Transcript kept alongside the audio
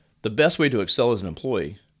The best way to excel as an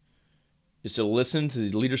employee is to listen to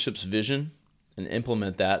the leadership's vision and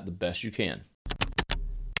implement that the best you can.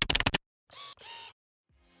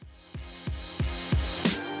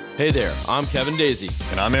 Hey there, I'm Kevin Daisy.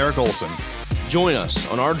 And I'm Eric Olson. Join us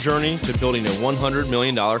on our journey to building a $100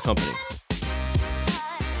 million company.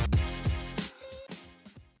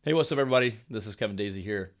 Hey, what's up, everybody? This is Kevin Daisy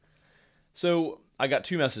here. So I got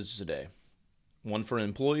two messages today. One for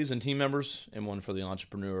employees and team members, and one for the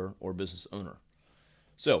entrepreneur or business owner.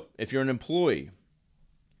 So if you're an employee,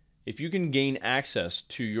 if you can gain access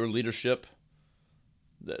to your leadership,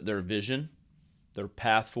 their vision, their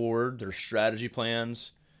path forward, their strategy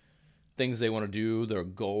plans, things they want to do, their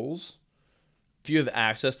goals, if you have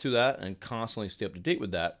access to that and constantly stay up to date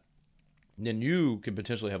with that, then you can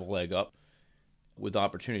potentially have a leg up with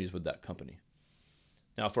opportunities with that company.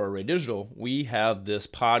 Now, for Array Digital, we have this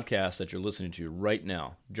podcast that you're listening to right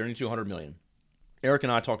now, Journey to 100 Million. Eric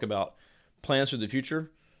and I talk about plans for the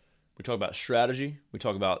future. We talk about strategy. We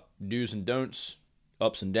talk about do's and don'ts,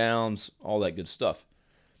 ups and downs, all that good stuff.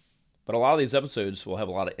 But a lot of these episodes will have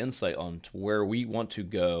a lot of insight on to where we want to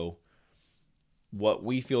go, what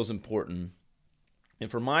we feel is important.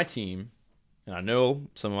 And for my team, and I know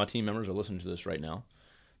some of my team members are listening to this right now,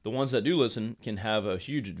 the ones that do listen can have a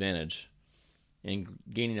huge advantage in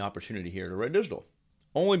gaining opportunity here at Array Digital,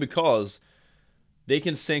 only because they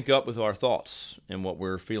can sync up with our thoughts and what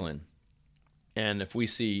we're feeling. And if we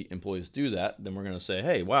see employees do that, then we're going to say,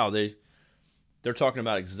 hey, wow, they're talking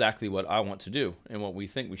about exactly what I want to do and what we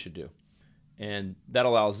think we should do. And that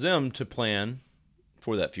allows them to plan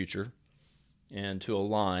for that future and to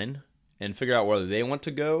align and figure out whether they want to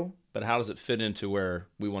go, but how does it fit into where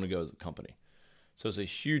we want to go as a company. So it's a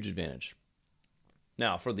huge advantage.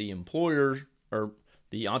 Now, for the employer or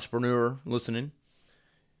the entrepreneur listening,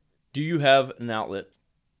 do you have an outlet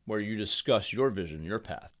where you discuss your vision, your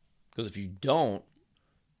path? Because if you don't,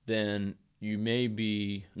 then you may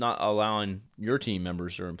be not allowing your team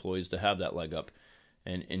members or employees to have that leg up,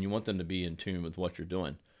 and you want them to be in tune with what you're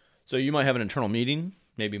doing. So you might have an internal meeting,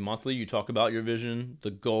 maybe monthly. You talk about your vision,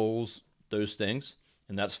 the goals, those things,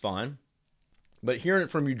 and that's fine. But hearing it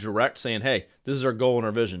from you direct, saying, hey, this is our goal and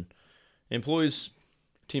our vision. Employees,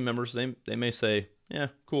 team members, they may say, yeah,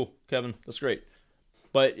 cool, Kevin, that's great.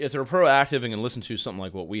 But if they're proactive and can listen to something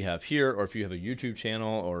like what we have here, or if you have a YouTube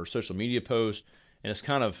channel or social media post, and it's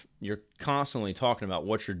kind of, you're constantly talking about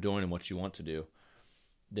what you're doing and what you want to do,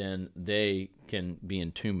 then they can be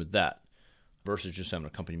in tune with that versus just having a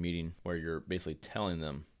company meeting where you're basically telling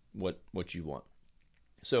them what you want.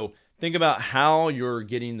 So think about how you're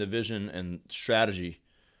getting the vision and strategy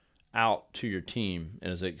out to your team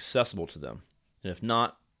and is accessible to them. And if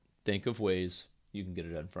not, think of ways you can get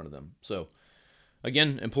it in front of them. So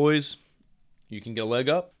again, employees, you can get a leg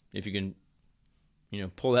up if you can,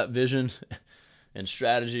 pull that vision and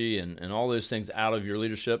strategy and all those things out of your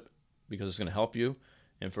leadership, because it's going to help you.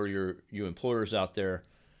 And for you employers out there,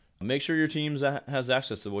 make sure your team has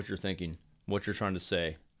access to what you're thinking, what you're trying to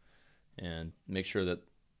say, and make sure that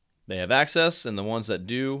they have access. And the ones that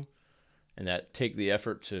do and that take the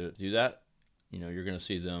effort to do that, you're going to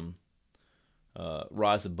see them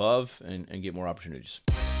rise above and get more opportunities.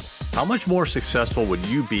 How much more successful would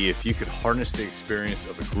you be if you could harness the experience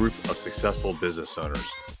of a group of successful business owners?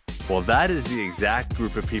 Well, that is the exact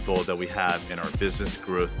group of people that we have in our Business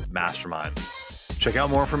Growth Mastermind. Check out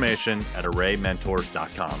more information at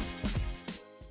arraymentors.com.